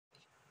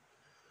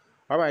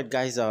All right,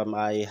 guys.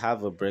 I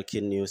have a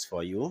breaking news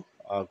for you.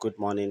 Good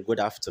morning,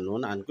 good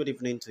afternoon, and good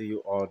evening to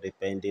you all,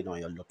 depending on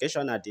your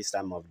location at this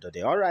time of the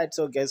day. All right.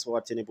 So, guess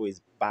what? Tinubu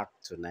is back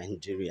to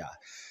Nigeria.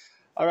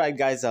 All right,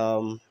 guys.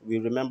 We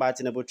remember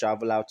Tinubu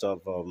traveled out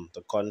of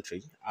the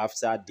country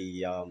after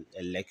the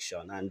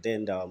election, and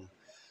then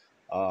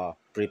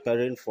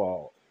preparing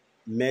for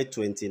May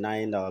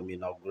 29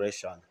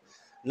 inauguration.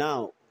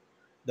 Now,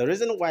 the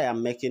reason why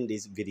I'm making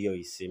this video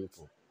is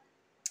simple.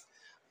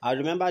 I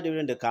remember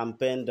during the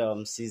campaign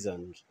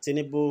season,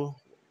 Tinubu,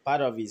 part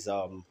of his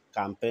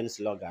campaign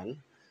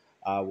slogan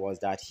was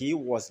that he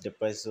was the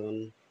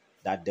person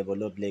that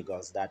developed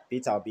Lagos, that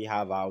Peter Obi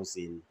have house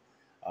in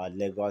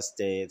Lagos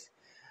State.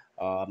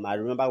 I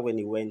remember when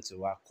he went to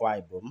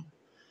Akwa Ibom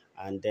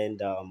and then,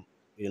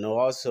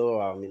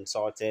 also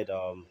insulted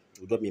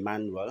Udom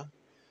Emmanuel,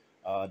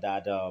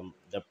 that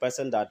the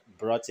person that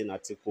brought in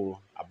Atiku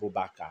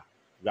Abubakar.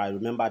 I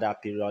remember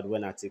that period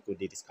when Atiku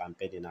did his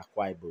campaign in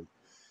Akwa Ibom,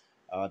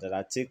 that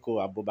Atiku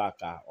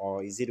Abubakar,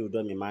 or is it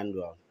Udom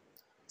Emmanuel,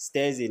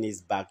 stays in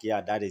his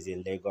backyard, that is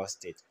in Lagos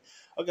State.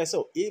 Okay,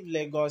 so if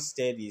Lagos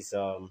State is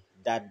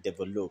that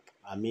developed,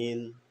 I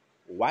mean,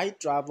 why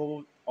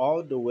travel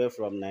all the way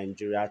from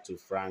Nigeria to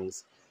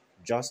France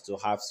just to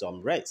have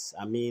some rest?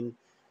 I mean,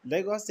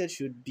 Lagos State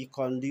should be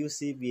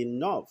conducive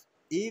enough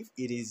if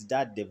it is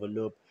that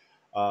developed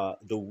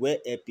the way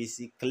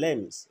APC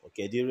claims,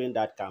 okay, during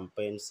that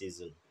campaign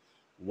season.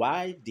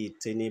 Why did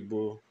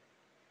Tinubu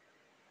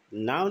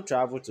now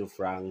travel to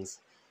France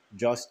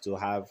just to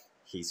have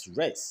his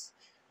rest?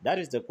 That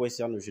is the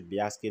question we should be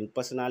asking.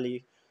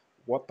 Personally,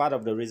 what part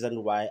of the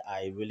reason why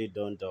I really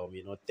don't,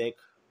 take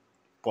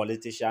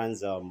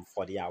politicians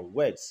for their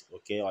words,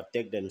 okay, or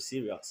take them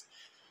serious.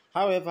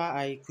 However,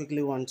 I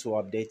quickly want to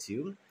update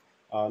you.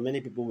 Many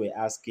people were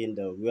asking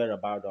the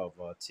whereabout of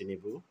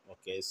Tinubu.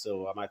 Okay,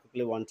 so I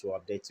quickly want to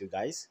update you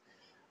guys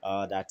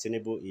that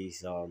Tinubu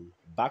is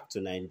back to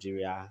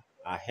Nigeria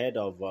ahead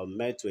of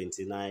May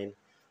 29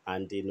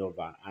 and in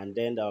over. And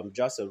then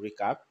just a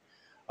recap,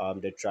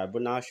 the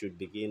tribunal should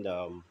begin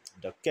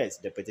the case,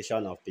 the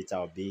petition of Peter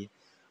Obi,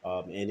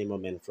 any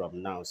moment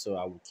from now. So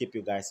I will keep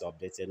you guys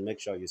updated.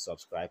 Make sure you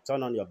subscribe,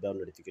 turn on your bell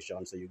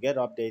notification so you get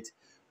updates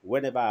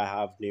whenever I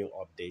have new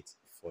updates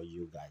for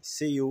you guys.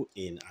 See you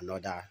in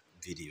another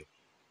video.